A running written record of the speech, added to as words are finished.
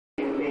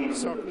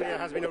Certainly it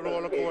has been a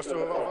roller coaster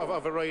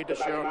of a ride this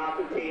year.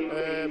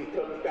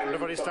 From the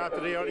very start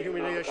of the year, the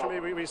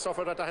humiliation we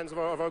suffered at the hands of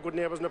our good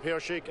neighbours in the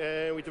Pearshik.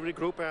 We had to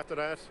regroup after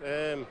that.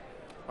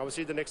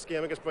 Obviously the next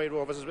game against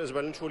Rovers is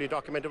well and truly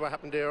documented what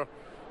happened there.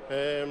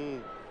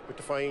 With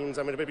the fines,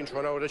 I mean, they've been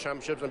thrown out of the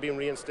championships and being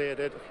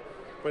reinstated.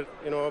 But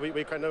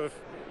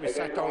we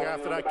sat down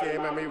after that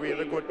game and we had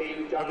a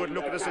good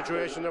look at the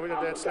situation. We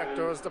had the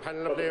selectors, the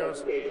panel of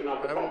players.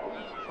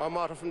 Our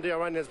motto from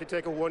there on is we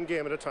take it one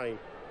game at a time,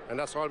 and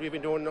that's all we've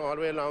been doing all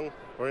the way along.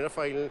 We're in a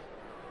final,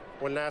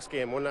 one last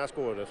game, one last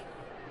go at it.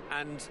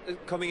 And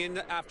coming in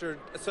after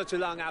such a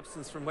long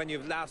absence from when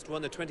you've last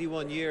won it,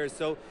 21 years,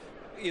 so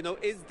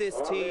is this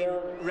team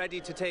ready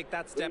to take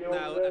that step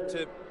now and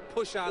to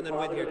push on and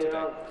win here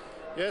today?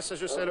 Yes,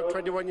 as you said, look,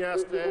 21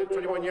 years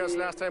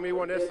last time we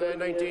won it,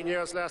 19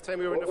 years last time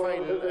we were in the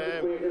final.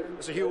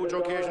 It's a huge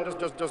occasion,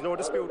 there's no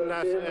disputing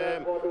that.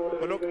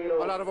 But look,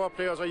 a lot of our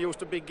players are used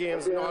to big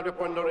games, all up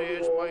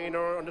underage,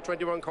 minor, under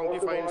 21 county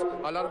finals.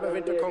 A lot of them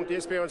have inter-county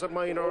experience at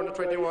minor, under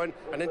 21,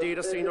 and indeed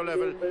at senior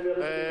level.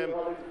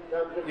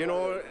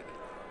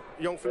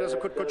 Young fellas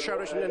could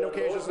cherish in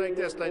occasions like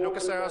this. Like look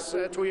at Sars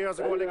 2 years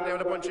ago, like they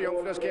had a bunch of young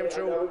fellas came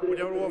through with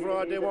their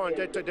overall they won.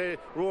 They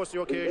rose to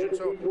the occasion.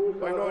 So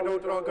I no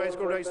doubt that our guys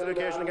could rise to the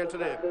occasion again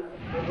today.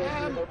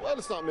 Well,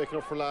 it's not making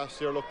up for last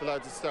year. Look, the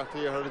lads at the start of the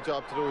year had a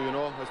job to do.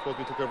 I suppose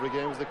we took every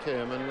game as they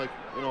came, and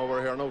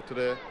we're here now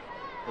today.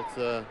 It's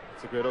a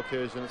great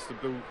occasion. It's the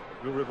blue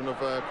ribbon of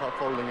Cork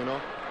Hurling,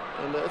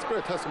 and it's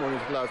great testimony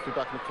to the lads to be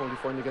back in the county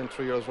final again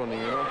 3 years running.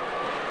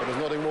 But there's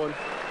nothing won.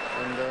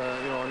 And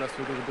unless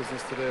we do the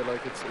business today,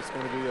 it's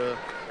going to be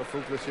a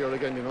fruitless year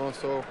again,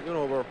 So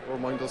we're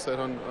mindful set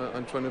on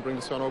trying to bring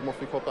the Sean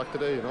Murphy Cup back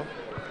today,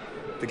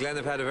 The Glen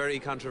have had a very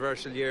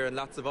controversial year and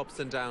lots of ups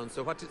and downs.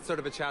 So what sort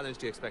of a challenge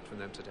do you expect from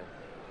them today?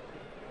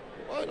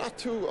 Well, not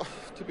too.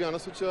 To be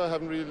honest with you, I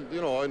haven't really.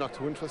 I'm not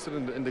too interested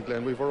in the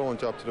Glen. We've our own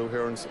job to do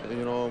here, and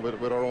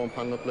with our own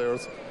panel of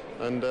players,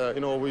 and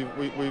we've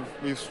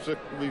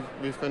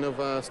kind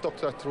of stuck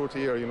to that throughout the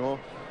year,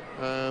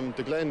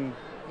 The Glen.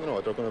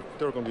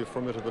 They're going to be a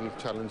formidable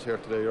challenge here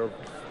today. They're a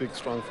big,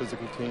 strong,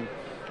 physical team.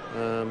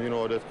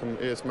 They've come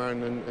ace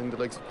man in the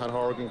likes of Pat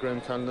Horgan, Graham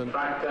Cannon,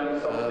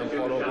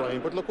 Paul O'Brien.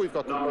 But look, we've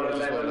got good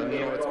players as well, and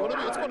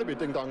it's going to be a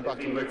ding-dong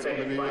battle. It's going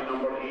to be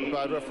a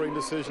bad refereeing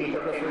decision, a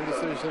good refereeing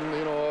decision.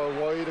 A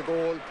wide, a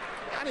goal,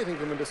 anything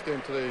can win this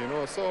game today.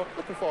 So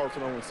looking forward to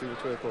now and see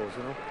which way it goes.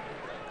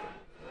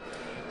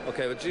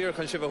 Okay, but Gio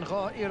can shiver.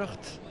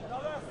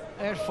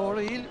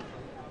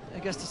 I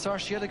guess the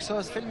Sarfields so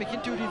is filming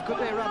into the good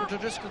way Robert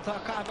O'Driscoll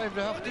talk over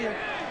the hochtier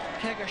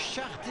kega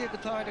shachtier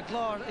guitar the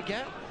clar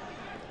again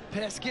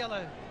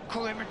Pescilla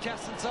Coimer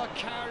Jason saw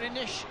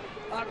Carinish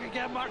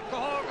again Mark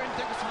Hogan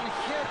took us on a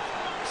hit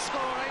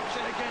score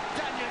again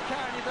Daniel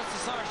Carney that's the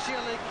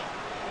Sarfields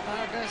I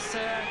guess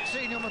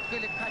Trino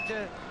Mutgulli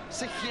Katja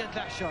Sikhia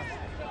Dasha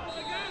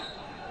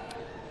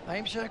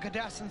I'm sure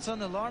Gadasson son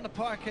the Lorna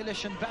Park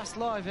Hillish and Best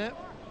Live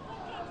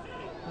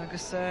I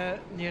guess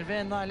near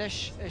Van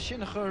Nilish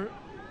Shinachur.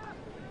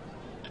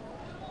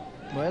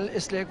 Well,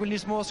 it's like when you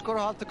small score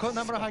halt the cut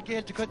number I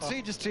get to cut see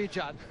the street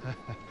John.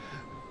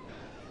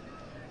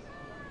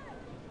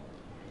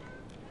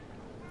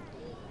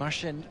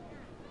 Martin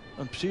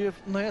and Psiv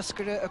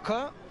Noeskere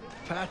Aka,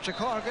 Patrick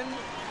Horgan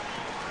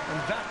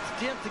and that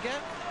dient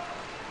again.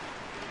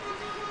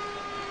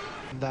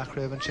 That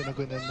Raven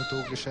Chinagun and the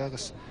Douglas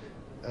Shagas.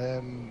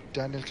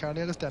 Daniel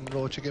Carnegie, Dan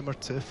Roach again or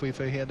two if we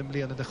hear them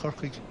Leon in the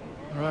Cork.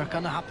 We're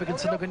gonna happen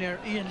against the near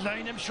Ian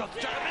Line him shot.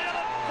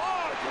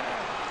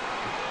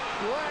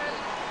 Well,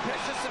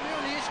 precious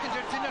Samuel is going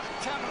to dinner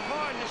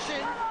Tamar in the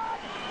shin.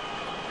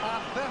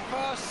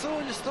 Befa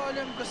soon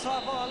Stolim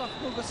Gusava,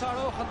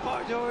 Gusaro, and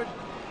Bardord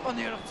on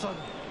the other side.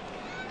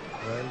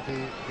 Well, the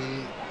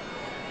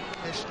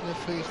National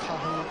Free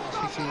Cahu,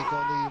 Fifi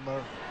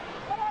Gonimer,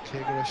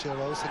 Kegger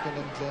Sheros again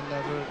and Glen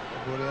never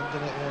were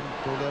ending it and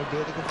Doler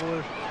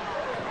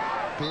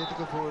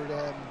Bediga for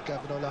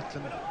Gavin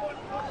O'Loughlin.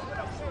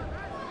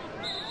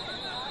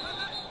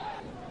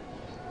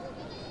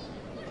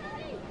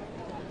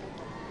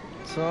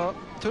 So,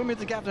 2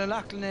 minutes Gavin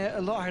O'Loughlin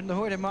a lot in the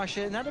Horde Marsh.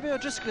 Not a bit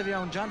of just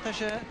Clivion, John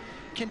Tasha,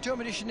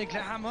 Kintomedition in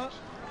Clahammer,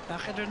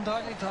 Achidron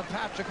Darling,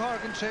 Patrick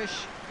Horgan,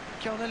 Trish,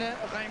 Kionele,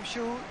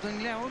 Raimshu,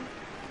 Dungleon.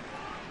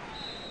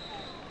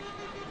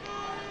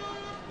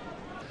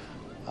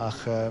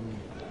 Ach,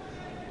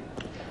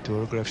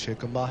 Durgraf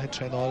Shik and Mahi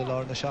train all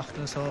along the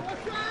Shachten, so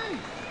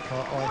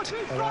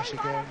a rash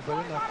again,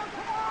 but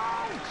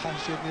can't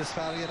shoot me as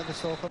far in the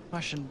sofa.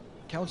 Martian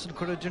Council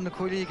Courage in the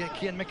colleague,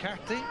 Cian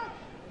McCarthy.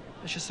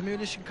 Is a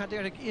simulation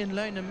Caderic Ian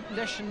Lynham,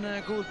 Lesson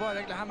Gold Bar,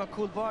 like the Hammer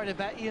Cool Bar, the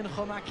Bat Ian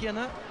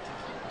Homakiana.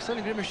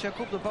 Selling Grimmish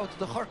Jacob about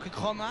the Hork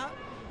Homa.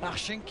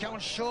 Aching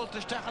Count Schultz,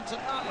 Stachanson,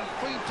 Anna,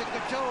 Queen to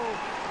the toe,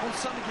 and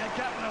something like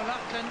Gavin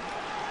O'Loughlin.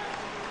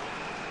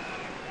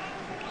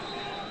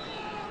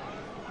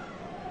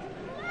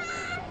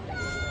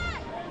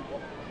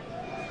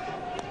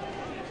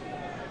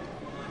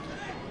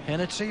 En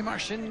het 3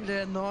 Martin,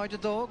 de Noide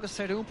Dog, is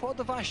er een pot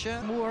de wasje,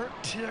 Moor,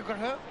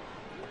 Tigger.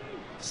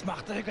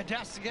 Smachta go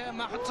deasige,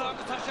 machad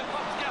agus tá sé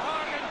fachge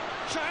Hagen.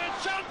 Giant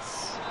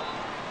chance!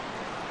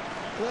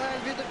 Well,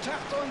 vi de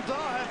tacht on da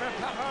ever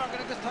Pat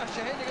Hagen agus tá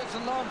sé hénig agus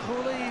an lán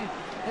chulaí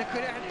e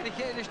chuir the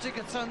chéile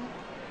sticket son.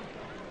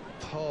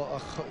 Tá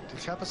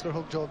cheappas gur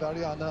thug Joe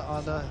Barry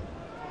anna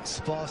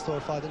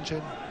spástóir fadin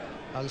sin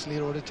agus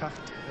líróid a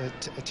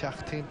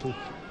teach timppla.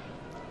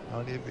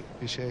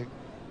 Bhí sé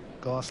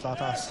gás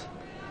leat as.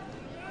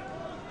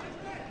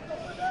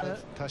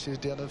 Tá sé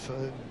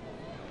déanamh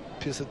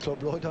piece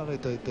club roid anna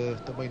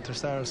de Winter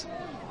Stars.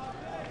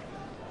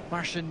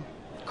 Mar sin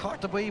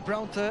carta buí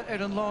brownta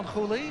an lán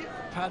chulaí,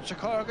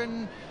 Patrick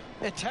Hagen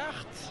i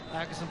techt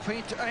agus an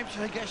pointe aimimse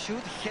a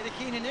geisiúd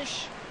chéad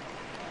inis.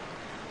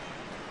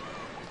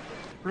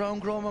 Rán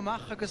grom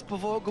amach agus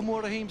bhó go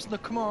mór a híms na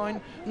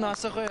cumáin ná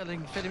sa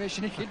Hurling, féidir mé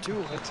sin ché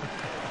dúgat.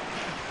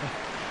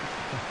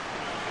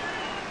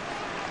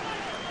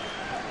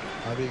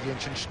 A bhí gén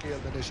sin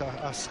scéal is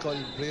a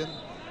scoil blian.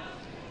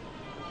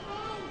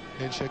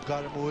 Hén sé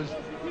gar múil.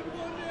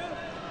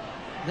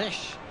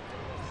 Leis.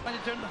 When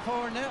it turned the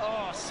fórne,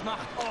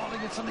 smacht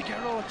áling in sanna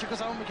geróid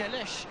agus áma ge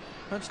leis.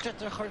 An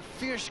strettar chuir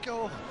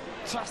fírscó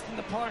trust in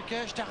the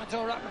parke,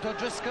 stacható Rapper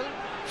Driscoll,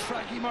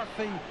 Fraggy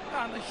Murphy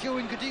and the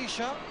Hewin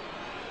Gadisha.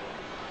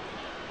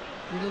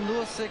 Ní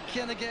luas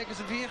céanna agus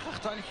a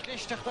bhíochacht tá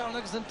chlisteach dá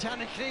agus an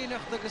tena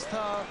chríneach agus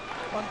tá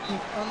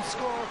an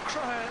scór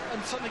cruthe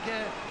an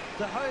sonnige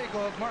de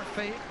Haigog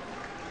Murphy.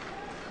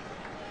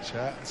 Se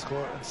an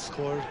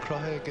scór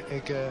cruthe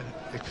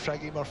ag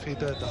Fraggy Murphy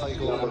de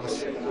Haigog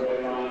agus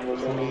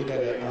cholín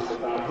eile ach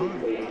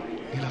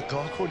ní le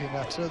gá cholín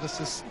eile agus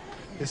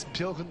is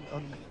beag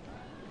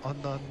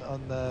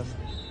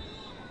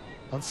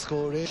an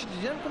scór é.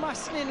 Dhéanam go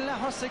maithsín le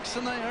thosaigh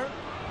san éir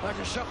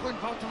agus seachúin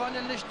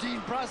pátahaine leis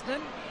Dean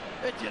Brosnan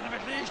i dhéanam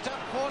ag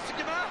líisteach fósa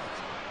gemacht.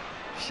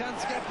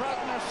 Seans ge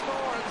Brosnan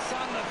scór agus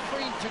sanna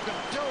fríinte go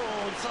dó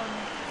san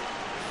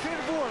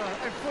firmhóra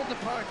ar fud na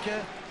parke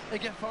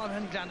ag ge fáil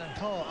hen Glen.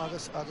 Tá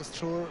agus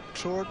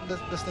trúr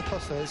leis na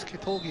tosa is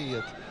citógaí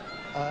iad.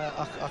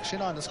 Ach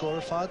sin an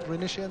scór fad,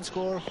 rinne sé an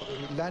scór,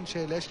 lean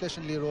sé leis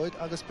an líróid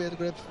agus beidir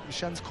go raibh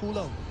seans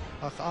cúlam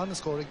ach an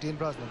scór ag Dean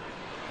Brosnan.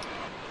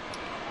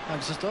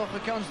 Agus is dócha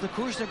ceann na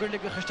cúisna gur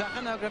ligh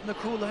chustachan a raibh na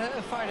cúlathe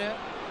a feire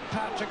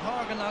Patrick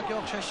Hagen a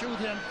geoch sé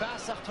siúdaí an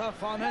beasach tá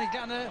fáin hen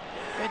Glen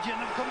i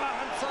dhéanam go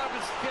maithant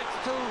agus pit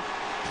tú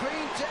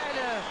pointe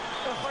eile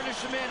a chuirne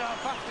sem méad a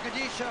fachta go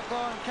ddíise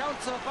gáin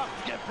council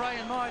fachta ge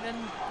Brian Moylan.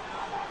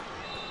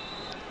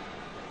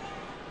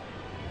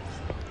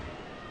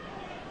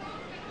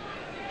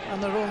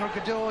 And the rover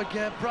Godó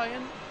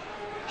Brian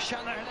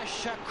Shannon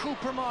leis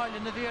Cooper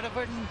Moylan na bhíar a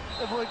bhirn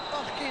a bhfuil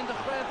 8 de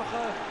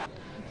chréibecha.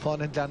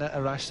 Fáin an Glen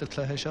a reiste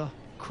cluthe seo.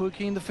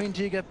 Cúigín de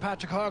fintí ge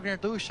Patrick Hagen ar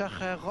dúiseach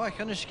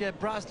roichanis ge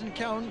Brosnan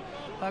ceann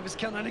agus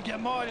ceanna ge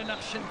Moylan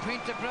nach sin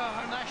pointe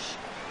brath neis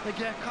na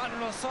ge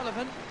Conor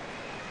O'Sullivan.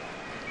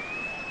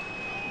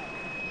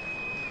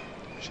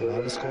 Sin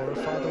an scór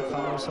fad ó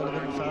Conor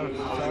O'Sullivan fear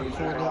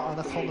cúine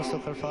anna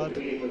chumasach ar fad.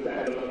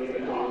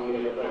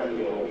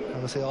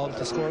 Agus é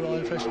ábhalt a scór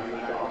áil freisin.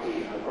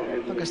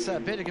 Agus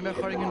beidir go mé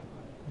choiring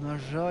nar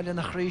ráile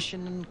nach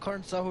chrísin an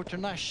corn saútar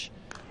neis.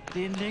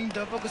 Dín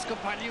lingdab agus go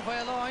pailí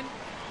bhaileáin.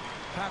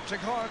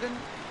 Patrick Hagen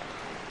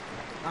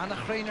anna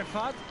chrín ar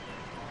fad.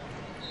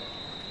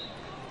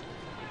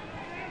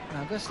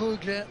 Agus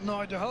cúigle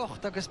náid a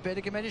hocht agus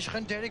beidir go méidir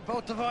chun Derek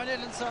Bótaváile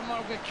an sa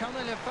mar go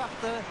ceanna le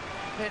fachta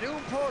ar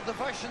úmpór de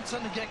bhaisian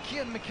sanna ge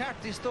Cian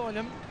McCarthy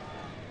stóilm.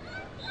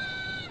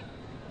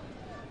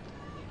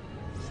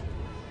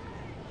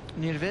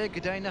 Níor bheith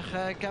go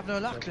déanach Gavin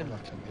O'Loughlin.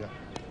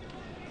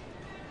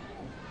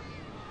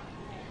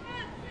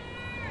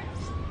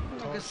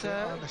 Agus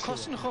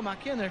cosan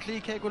chomach céan ar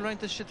clí cé go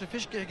roinnta sitar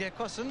fisce ge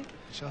cosan.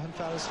 Seo an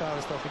fearras dá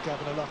go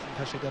Gavin O'Loughlin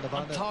tá sé déanana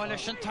bhana. Tá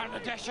leis an tarna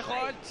deise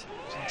cháilt.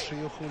 Sin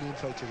trío cholín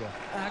fáilte.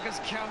 Agus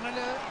ceanna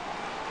le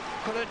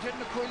chuir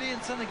na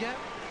cholín sanna ge.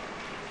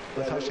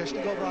 Tá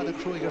sé go brád a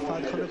cruúig ar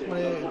fad chunach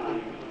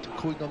mar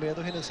cúig nó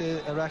méadú hinna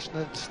sé a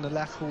reisna na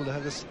lechúla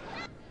agus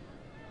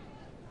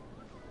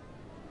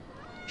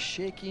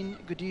Shaking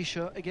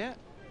Godisha again.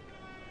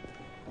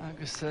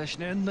 Agus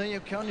sné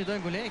naíomh ceann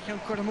don go léh ceann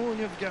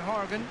chuirmúniuh ge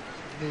Hagen.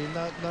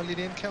 ná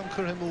líon ceann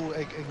chuirmú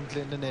ag an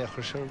Glen na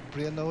néachar se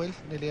Brian Noel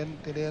ní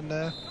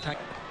léon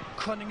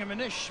Cunningham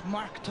inis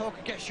Mark tóg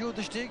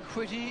geisiúdastig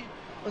chuidí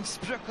an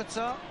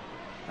spruchatá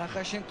a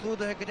cha sin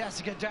clúda go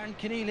deasa Darren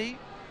Keneally.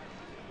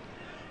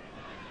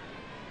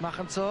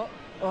 Machantá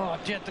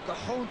déanta go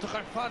hóntaach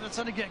ar fad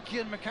sanna ge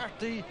Cian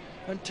McCarthy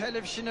an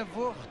television a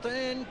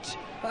bhuachtaint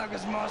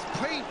agus más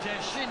pointe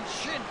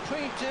sin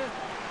pointe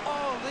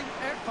áling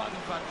ar fad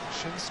an fad.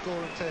 Sin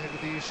scór an cléthe go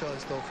dtí seo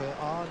is dócha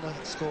an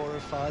scór ar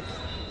fad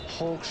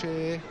thóg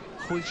sé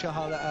chuil se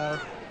hala ar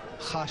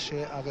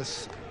chaise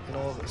agus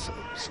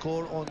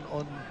scór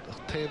ón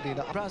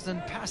taobhlína.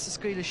 Brosnan pass a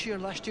scaoile siar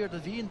leistíir do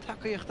bhíon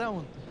takeíocht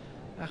domhan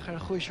a chu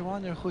chuis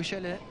amháin ar chuis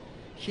eile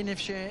chinibh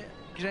sé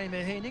gréim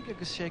é hénig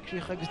agus sé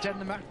críoch agus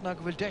dearna martna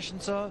go bhfuil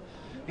deisiantá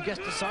I guess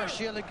the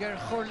Sarfields gur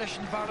chóir leis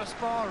an bhar a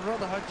spá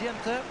rud a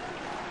déanta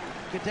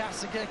go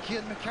deasa ge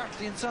Cian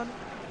McCarthy an son.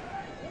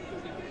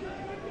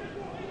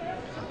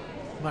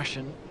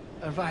 Marsin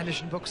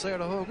bhailisin boxer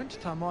a hogant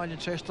tá máilin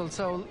trestal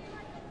saul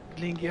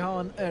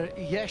Glingihan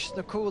yes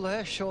na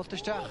coola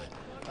shortisteach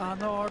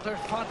an order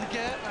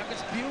fadige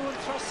agus biún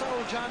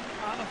trosol Jan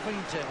Anna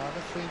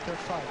Fuinte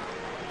fad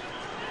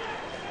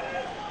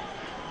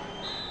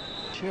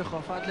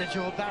Tíoch fad le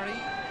Joe Barry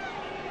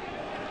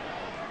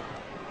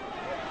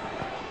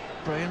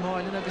Brian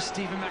Moylan agus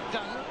Stephen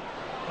McDonald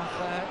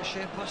ach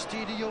sé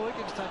postí joig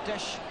agus tá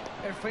deis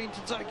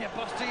Fuinte to get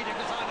postí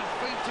agus Anna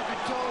Fuinte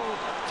go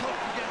to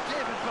get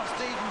David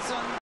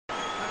Stevenson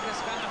agus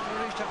gan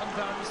an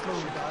bhar sló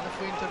Anna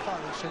Fuinte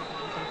fad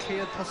an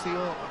céad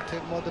pasío te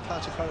mod de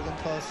Patrick Hargan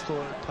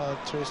tá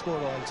tre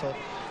scóráil so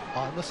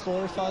an na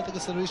scór fad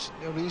agus a rís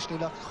ní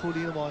lech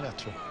choí amháin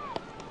etra.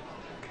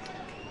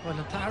 Well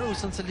an tarú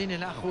san sa líne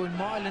lechúin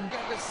Moylan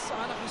agus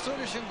Anna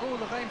Fuinte sin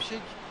góla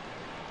réimsigh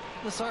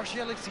na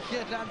Sarfields sa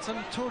chéad lean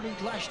san túring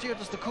leistíir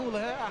as de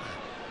coolathe ach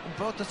an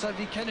bótas a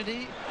bhí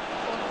Kennedy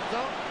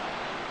do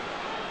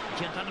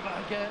Gent an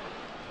bhaige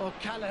ó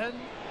Callahan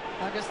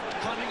agus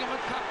Cunningham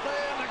an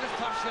captain agus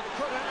tá siad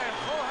cura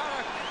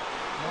chóthach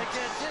ag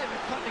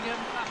David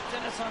Cunningham ach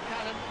Dennis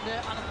O'Callaghan le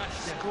Anna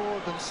Ashton. Scór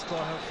den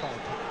scóthir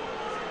fad.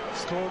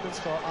 Scór den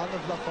scór Anna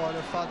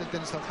Bhlacháil fad ag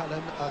Dennis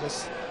O'Callaghan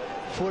agus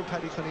fuair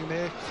Paddy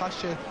Cunningham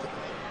chaise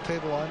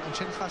taobháin an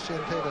sin chaise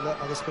an taobile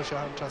agus go sé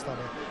an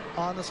trasnamé.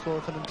 Anna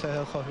scór chun an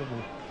cléthe chothir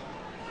mú.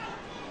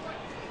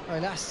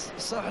 Las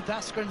sa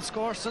dasgur an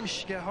scór san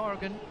sge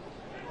Hargan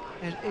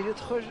iad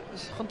chur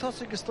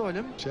chuntása go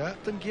stóilm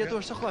den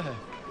géadúir sa chluthe.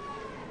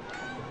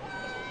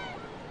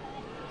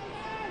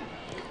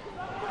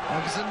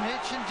 Agus an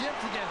méid sin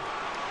dialte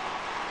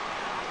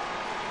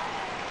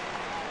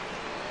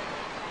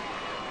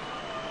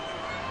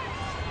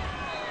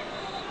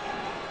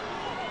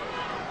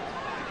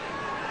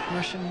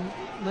mar sin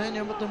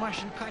léine mu mar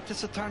sin caiite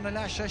sa tarna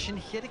leis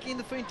sin chéad cín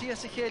na Fuinte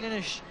sa chéalainn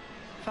is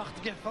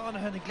fecht ge fána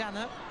hena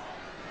Glenna.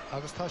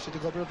 Agus tá sé de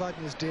gobar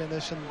bhaidní is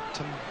déana sin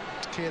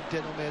céad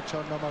déanú méid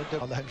tear ná mar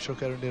de an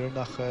heimseach ar an níir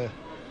nach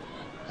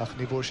ach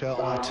ní bhór sé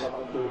áit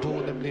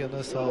búnim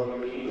líana sa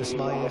is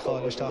mai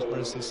cháil isteach mar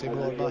is sé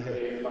mór maithe.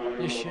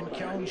 Is sin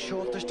ceann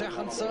seoltaisteach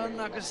an san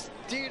agus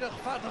díreach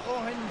fad a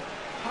óhain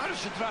thar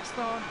sé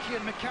drasnáin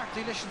Cian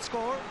McCarthy leis an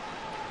scór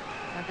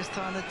agus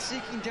tá na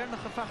trícinn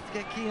déarnach a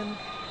fechtge Cian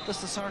dus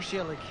de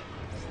Sarfields.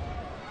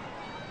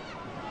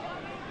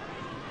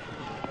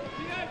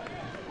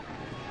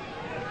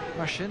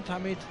 Mar sin tá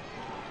míid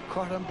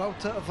chuir an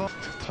báta a bh.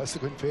 Tá sa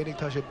gon féinnig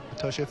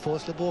tá sé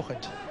fós le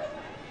bóchaint.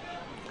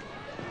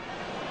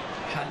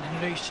 Can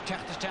rééis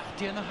teachtasteach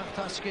déanach ach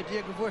tá go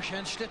dtí go bhfuair sé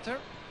an slitter.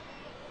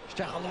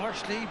 Steach a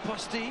láirslí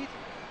postí.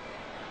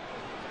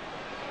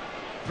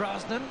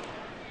 Brosnan.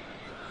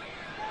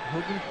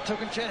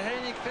 Tugann sé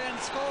hénig féin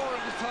scór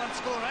agus tá an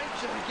scór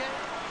aimse aige.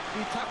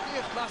 Bhí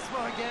takeíocht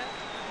lasmá aige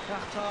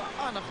ach tá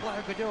annach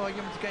lethe go deo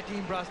agam go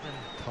dtíon Brosnan.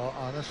 Tá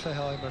anna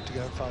lethe mar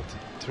go fad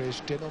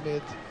tréis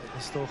déanóméid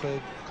is tócha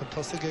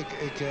chuntosaigh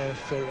ag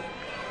fir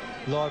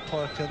Lord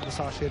Parkin na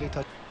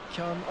Sarfields.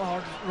 Ceann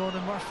ard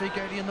Ronan Murphy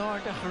gairí an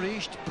ard a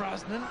choríist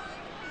Brosnan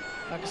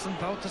agus an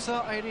bátasa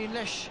éiríonn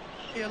leis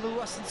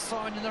éalú as an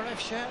sáin in a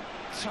raibh sé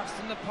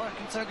trastan na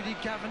Parkin agaí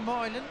Gavin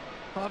Moylan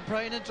tá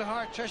Brian de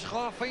Hart treis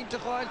gá féinte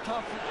gáil tá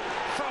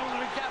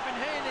fánar Gavin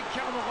hénig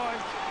ceann a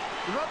gáil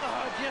rud a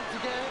dialte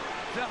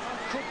bheith an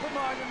cúpa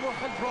Moylan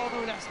mochad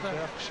bráú lesna.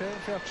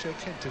 Bheach sé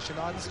cinnte sin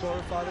an scór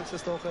fáidir sa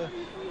tócha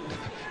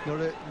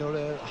nuair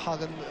a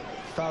hagan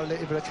fearla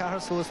ibre a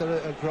cethir suas ar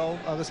a grám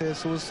agus é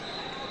suas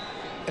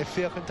é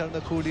féchant ar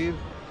na cúlíomh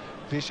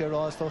bhí sé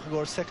rás tócha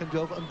gur second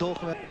beag an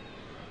dócha me.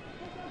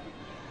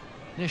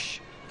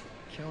 Nis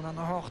ceann an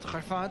háchtach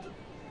ar fad.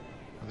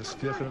 Agus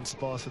féchar an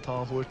spás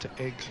atá thuirte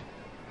ag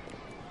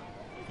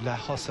le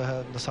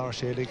hosathe na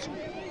Sarfields.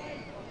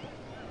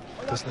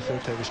 Dus na fér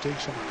teagh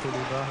sin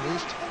cúlíomh bheith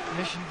ríist.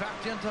 Nis an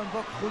bheachtaíonn an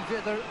bog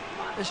chuilvéidir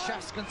is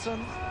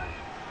Seascanson.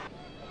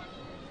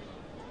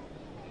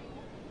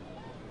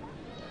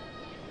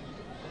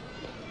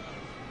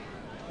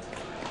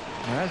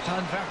 Well, tá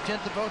an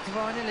bheachtaíonn a bóta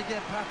bháine le gé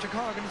Patrick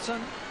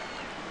Harganson.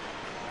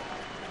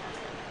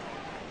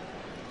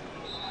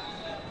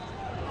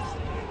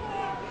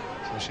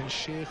 So sin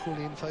sé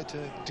cholín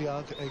feite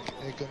diag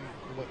ag an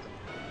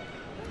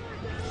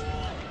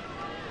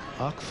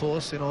ach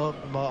fós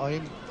má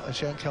aim a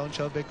sé an ceann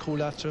seo beag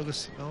cúlaachtar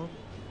agus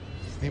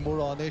ní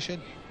mór an é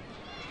sin.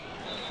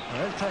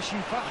 Well, tá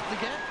sin fecht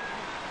aige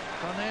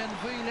gan é an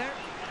bhuiile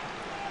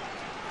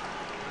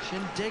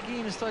sin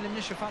deigín is stáilim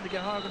níos fad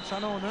aige Hargan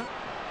tróna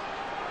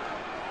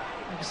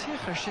agus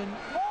hiachar sin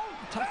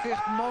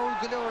takeíocht mór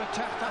go leor a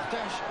teachtacht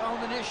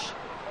an inis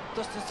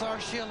dus na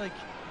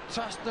Sarfields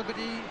trasna go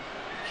dtí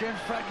Cian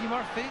Fraggy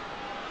Murphy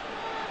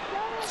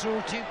trú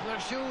timppla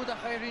siúd a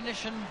éirí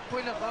níos an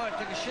buile gáit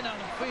agus sin an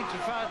Fuinte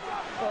fad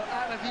ó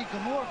ara bhí go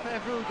mór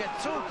febrú get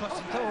trú cos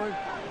an tóir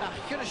ach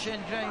chuine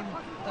sin greim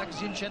agus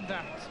sin sin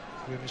dart.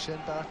 Rinne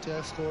sin dart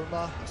scór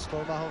maith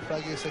chun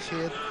Fraggy sa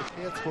chéad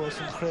scór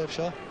san chréibh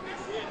seo.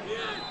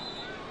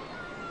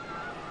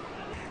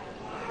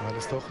 Well,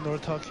 is toch nóir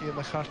takeí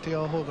a chartaí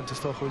á thugann is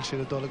toch bhfuil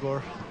siad a dul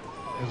agóir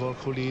i bhfuil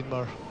cholín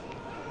mar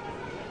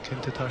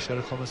Cinnte tá sé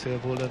chuma sé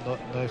bhla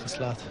nuachas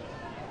leat.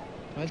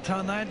 Well,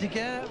 tá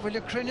nádige bhfuil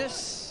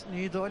cruinnes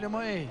ní dóile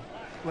mai.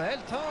 Well,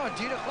 tá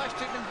díreach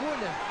leistigh an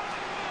gúile.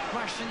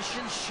 Question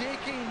sin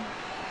shaking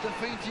the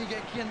fainty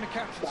get Cian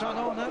McCarthy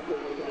Tranona.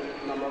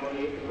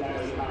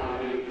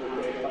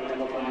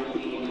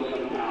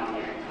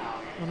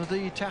 One of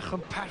the tech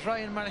and Pat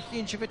Ryan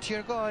Marachin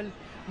Chivitir Goal,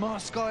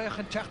 Moscow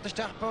and Tachtash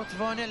Bout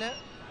Vanilla.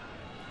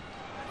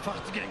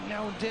 Fast getting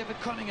now David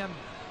Cunningham.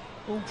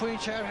 Point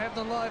chair have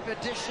the live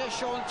edition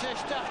Sean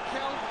Chester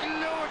Kel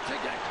lower to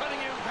get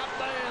Cunningham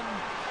captain.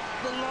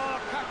 The law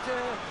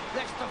captain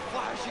next to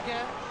flash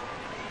again.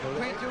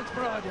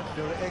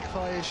 Nuair ag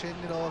fáil sin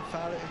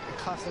fear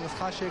agus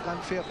chaise gan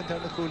féoch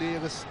an cúlaí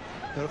agus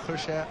nuair chuir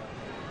sé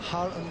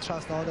thar an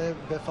trasnáda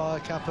be fá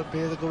ceappa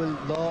béad go bhfuil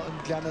lá an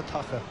gleanna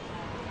tacha.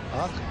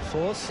 Ach,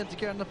 fós. Te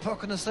gur na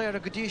puck na saoir a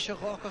go dtí seo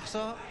gácach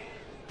sa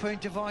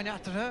point bháin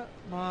atarthe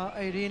má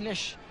éiríonn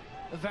leis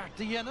a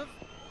bhearta dhéanamh.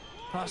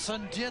 Tá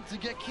san dianta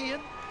go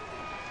Cian.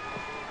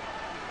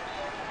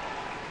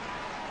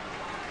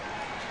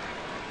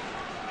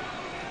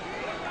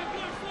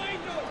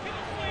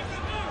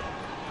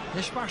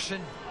 Nishmarshin.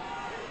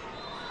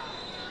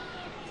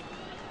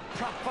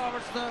 Prop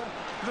forwards the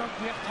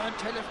rugby time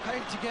Taylor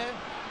kind to get.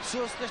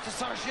 So it's the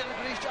Sarfields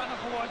reached Anna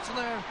Watson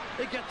there.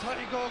 They get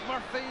Tygo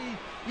Murphy.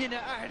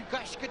 Yina Ahad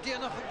Gashka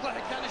Diana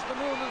Glad Canish the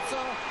moon and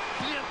so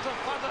Blianta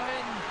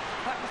Fatherhin.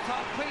 That was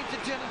top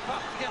painted Jenna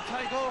Fat to get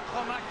Tygo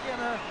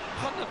Comakiana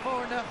Honda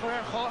Forna for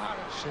her Hohar.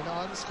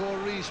 Shinan score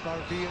reach mar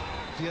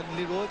Vian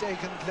Lirod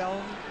Aiken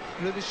Clown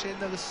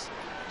Rubishin agus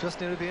just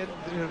near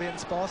Vian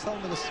Spa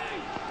agus.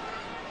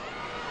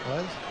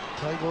 Well,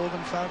 Tygo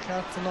and fair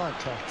cat and not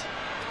cat.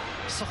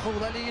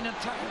 Sachulalin and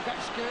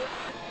Gashka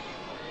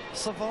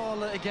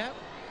Savala again.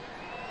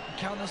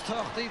 Counters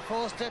Tochty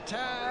forced to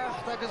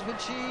Tach, that is when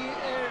she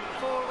aired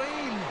for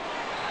real.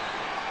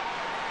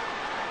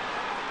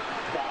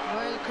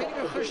 Well, can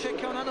you hear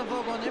count on a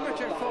vogue on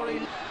imitator for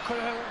real?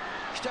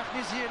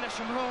 Stachnis here,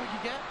 Lesham Roy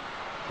again.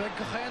 But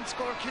Gahan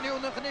score Kinu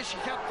Nafanish,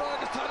 Cat Bog,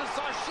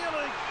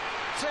 Sarfields.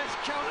 Says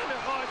count in the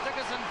hard, that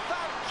is in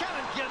fact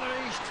cannon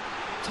generation.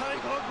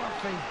 Tygo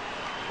Murphy.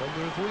 Well,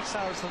 there are good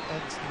stars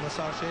and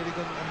Nassar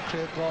Shadigan and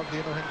Craig Godley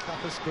and O'Hin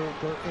Cappis go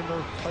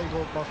inner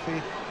Tygo Murphy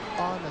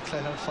on a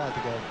Clayton fight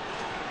again.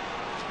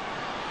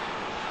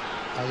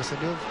 Agus a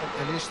new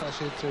Elishna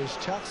Shadrish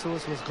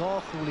Chaxos was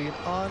Gawhuli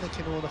on a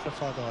Kinola for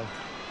Fadai.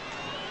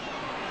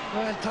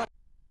 Well,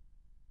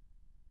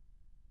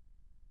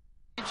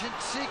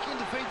 seeking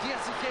the faint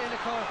yes again,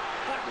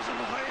 that was on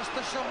the highest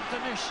the short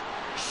finish.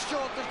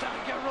 Short the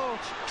Dagger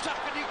Roach,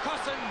 Stackany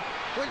Cousin,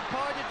 will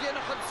point it in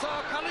and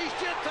saw Kalish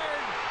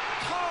turn.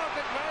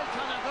 Target well,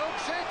 Tanadog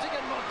shading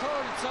and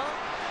Motorza,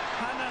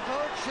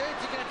 Tanadog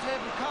shading at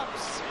table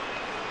cups.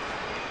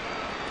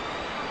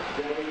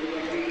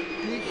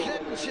 The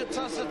hidden shit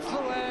toss it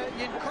through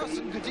in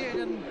Cousin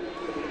Gudin,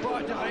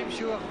 but I'm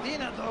sure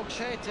Dina Dog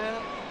Shater.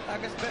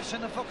 Agus beis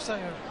na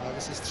foxair.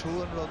 Agus is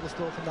true and rud was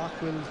stof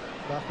nach will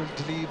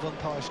delieve on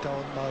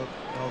touchdown now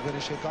very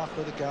sé gach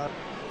with the guard.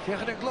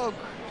 Fiach the glog.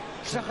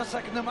 Sacha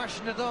second the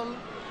match na dol.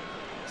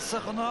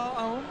 Sacha na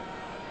own.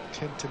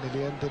 Tintin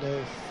Ilian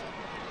dine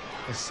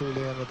is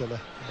Sulian Adela.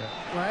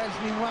 Well,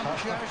 ni one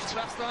charge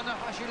Strastlana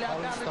Ashila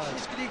Gala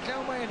Shiskri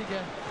Clown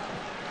again.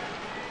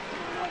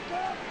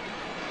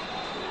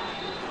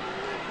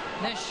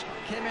 Nish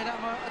came in a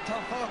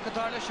top hawk at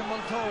Darlish and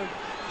Montol.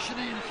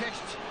 Shaneen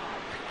Kecht.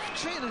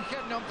 Trainer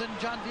getting up than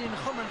John Dean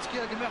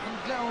Hummerskill gemachen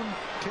Clown.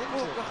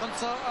 Ook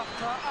so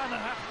after Anna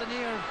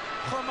Haftanir.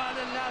 Formal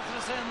and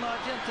Lazarus and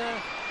Magenta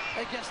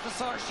against the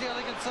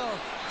Sarfields and so.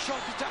 Shot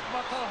to Jack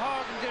Matal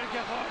hard and there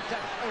get hard.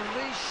 A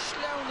race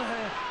down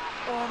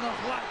on a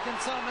black and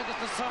some against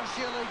the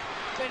Sarfields.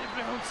 Benny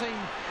Brown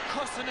saying,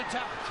 Cousin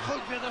attack,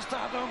 Hug with the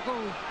start on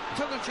goal.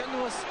 Tuggle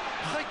Chenus,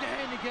 Hike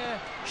Henige,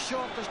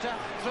 short the staff,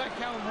 track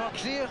down Rock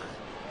Clear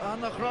on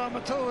the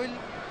Gramatoil.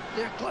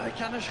 They're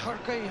Canish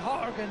Hurkey,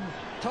 Horgan,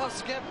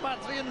 Tosket,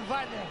 Matrian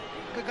Valley,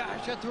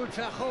 Gagasha to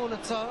Trachol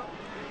at so,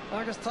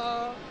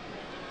 Augusta,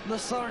 the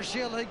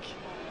Sarfields,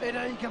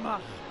 Edaikama.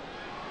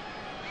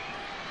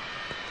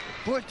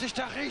 British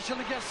Tahishal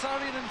against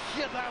Sarin and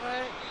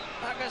Hidare,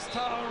 Augusta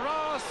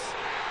Ross,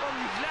 and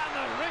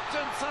Lana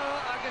Richardson,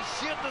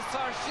 August the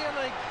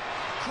Sarfields,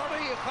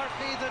 Korea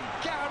Hartley, and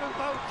Garen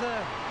Bouta.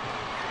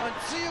 And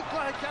see you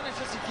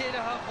Canish as a kid,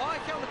 why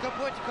can't the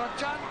Kaputka,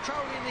 John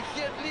Crowley in the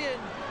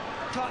Hidlian.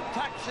 Todd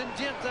Paxson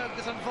Dinta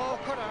agus an bhá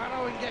chuir a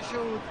Harrow in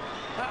Gesúd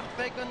ach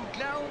beag an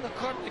gleann a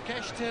chuir na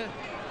ceiste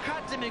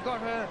cadimi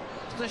gotha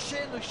na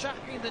sin ag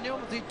seaachín den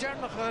neomatí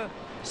dernacha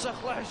sa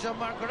chláise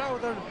mar go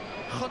ráidir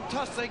chun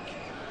tosaigh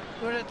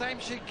nuair a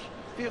daimsigh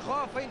bhí dhá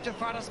féinte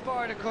fear a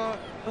spáir acu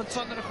an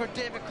son a chuir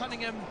David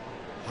Cunningham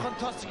chun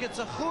tosaigh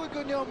sa chúig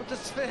go neomat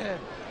is fithe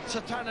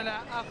sa tarna le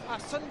ach a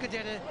son go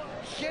déire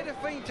chéad a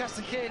féinte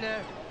sa chéile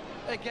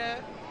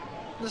ag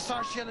the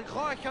Sarfields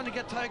Roycan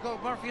get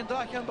Tygo Murphy and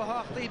Dacan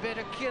Bahachti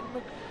better Cian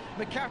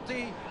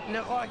McCarthy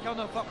le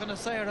Roycan fucking a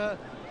Sarah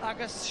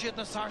Agus shit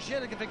the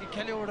Sarfields get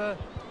Kellyora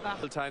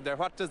Time there.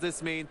 What does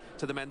this mean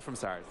to the men from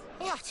SARS?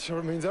 Oh, it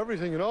sure means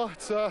everything, you know.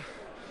 It's oh,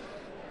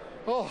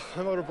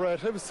 I'm out of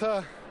breath. It was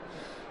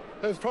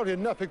probably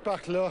an epic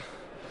battle.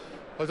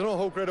 I don't know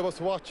how great it was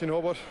to watch, you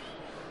know, but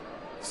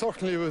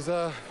certainly it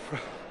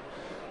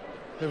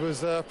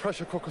was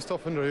pressure cooker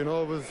stuff in there, you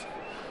know. It was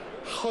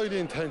highly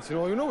intense, you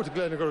know. You know what the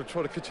Glen are going to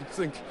throw the kitchen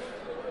sink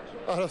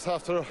at us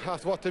after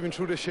what they've been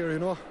through this year, you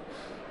know.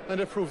 And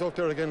they proved out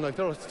there again, like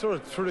they're a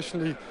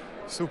traditionally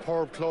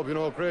superb club, you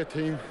know, a great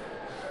team.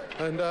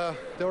 And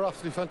they were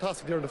absolutely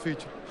fantastic there in the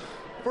feature.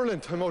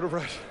 Brilliant, I'm out of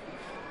breath.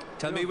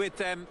 Tell me, with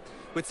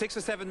 6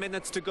 or 7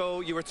 minutes to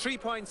go, you were 3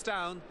 points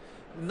down,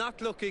 not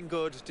looking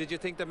good. Did you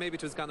think that maybe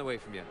it was gone away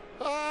from you?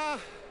 I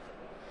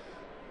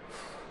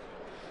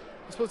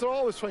suppose they're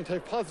always trying to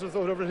take positives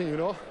out of everything, you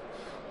know.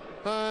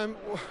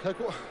 Like,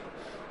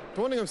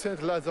 the one thing I'm saying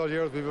to the lads all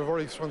year is we have a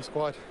very strong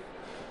squad.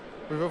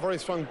 We have a very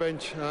strong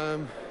bench.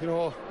 You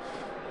know,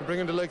 we bring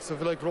in the likes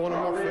of like Ronan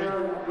Murphy,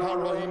 Pat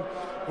Ryan,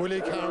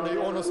 Willie Carney,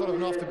 Owen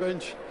Sullivan off the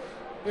bench.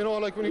 You know,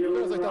 like when you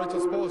players like that, I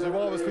suppose you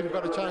always feel a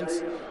better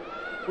chance.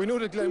 We knew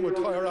that Glen would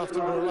tire after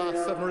the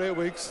last 7 or 8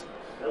 weeks,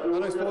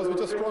 and I suppose we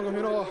just strung them,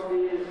 you know.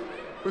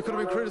 We could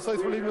have been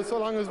criticised for leaving it so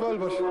long as well,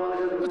 but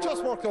it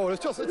just worked out.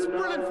 It's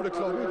brilliant for the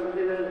club.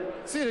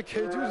 See the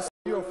kids, you just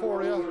see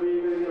euphoria.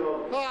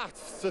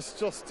 It's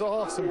just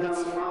awesome.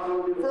 It's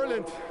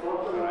brilliant.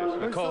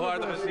 Right.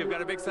 Cohort, you've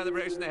got a big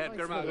celebration ahead.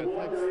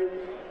 Thanks.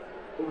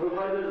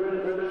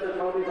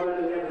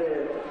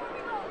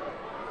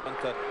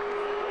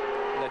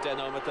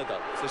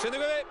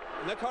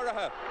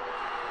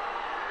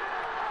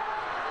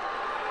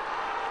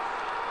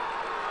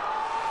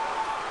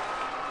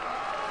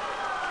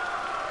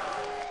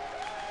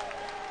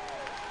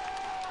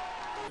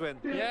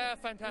 Yeah,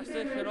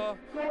 fantastic, you know.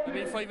 I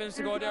mean, 5 minutes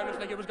ago there, looked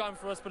like it was gone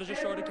for us, but it just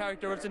showed the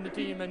character that's in the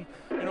team, and,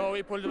 you know,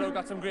 we pulled it out,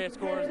 got some great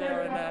scores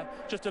there, and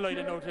just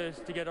delighted now to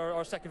get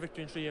our second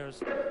victory in 3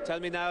 years. Tell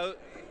me now,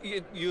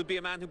 you'll be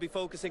a man who'll be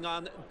focusing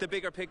on the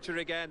bigger picture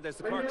again. There's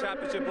the Cork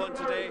Championship won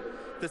today.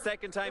 The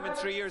second time in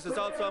 3 years. There's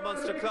also a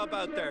Munster club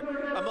out there.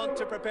 A month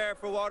to prepare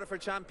for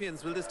Waterford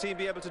champions. Will this team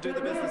be able to do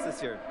the business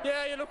this year?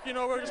 Yeah, look, you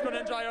know, we're just going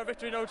to enjoy our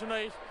victory now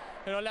tonight.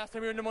 You know, last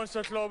time we were in the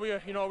Munster club, we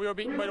were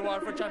beaten by the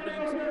Waterford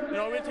champions. You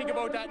know, we'll think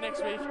about that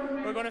next week.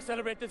 We're going to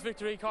celebrate this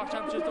victory. Cork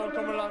championships don't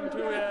come along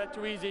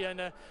too easy, and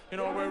you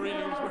know,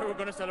 we're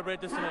going to celebrate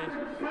this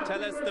tonight.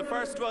 Tell us, the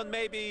first one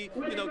maybe,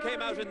 you know,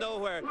 came out of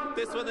nowhere.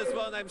 This one is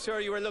one I'm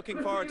sure you were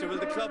looking forward to. Will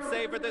the club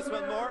savour this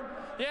one more?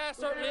 Yeah,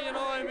 certainly. You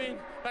know, I mean,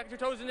 back in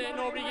 2008,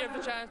 nobody gave the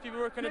chance. People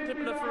were kind of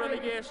tipping us for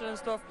relegation and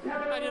stuff.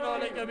 And you know,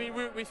 like, I mean,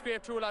 we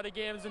scraped through a lot of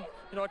games, and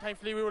you know,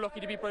 thankfully we were lucky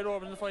to beat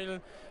Rovers in the final.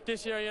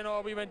 This year, you know,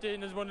 we went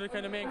in as one of the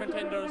kind of main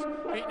contenders,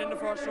 beaten in the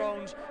first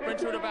round, went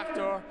through the back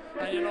door,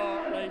 and you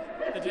know,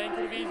 like, the Glen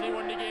could have easily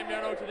won the game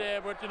there now today,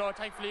 but you know,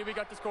 thankfully we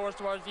got the scores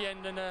towards the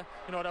end, and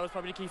you know, that was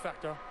probably the key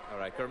factor. All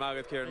right,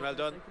 Cormac, Kieran, well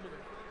done.